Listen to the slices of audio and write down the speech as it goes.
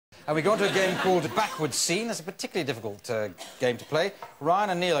And we go on to a game called Backward Scene. It's a particularly difficult game to play. Ryan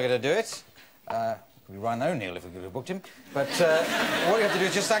and Neil are going to do it. Could be Ryan O'Neill if we could have booked him. But all you have to do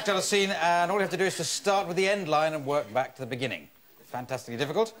is just act out a scene, and all you have to do is to start with the end line and work back to the beginning. Fantastically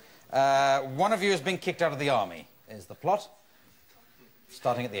difficult. One of you has been kicked out of the army, is the plot.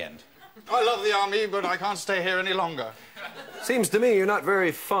 Starting at the end. I love the army, but I can't stay here any longer. Seems to me you're not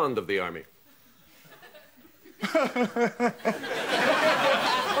very fond of the army. I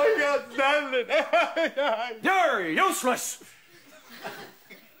can't stand it. You're useless!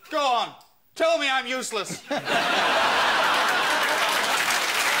 Go on. Tell me I'm useless.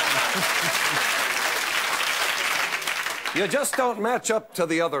 You just don't match up to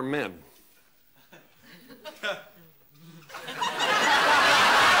the other men.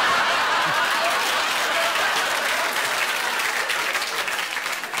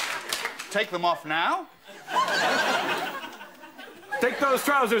 Take them off now? Take those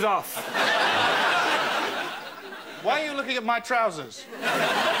trousers off. Why are you looking at my trousers?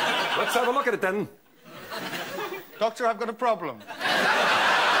 Let's have a look at it, then. Doctor, I've got a problem.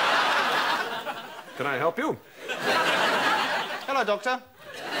 Can I help you? Hello, Doctor.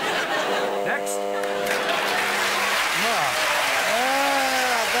 Next.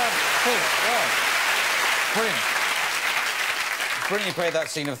 Brilliant. Brilliantly played that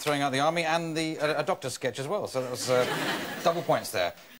scene of throwing out the army and a doctor sketch as well, so that was double points there.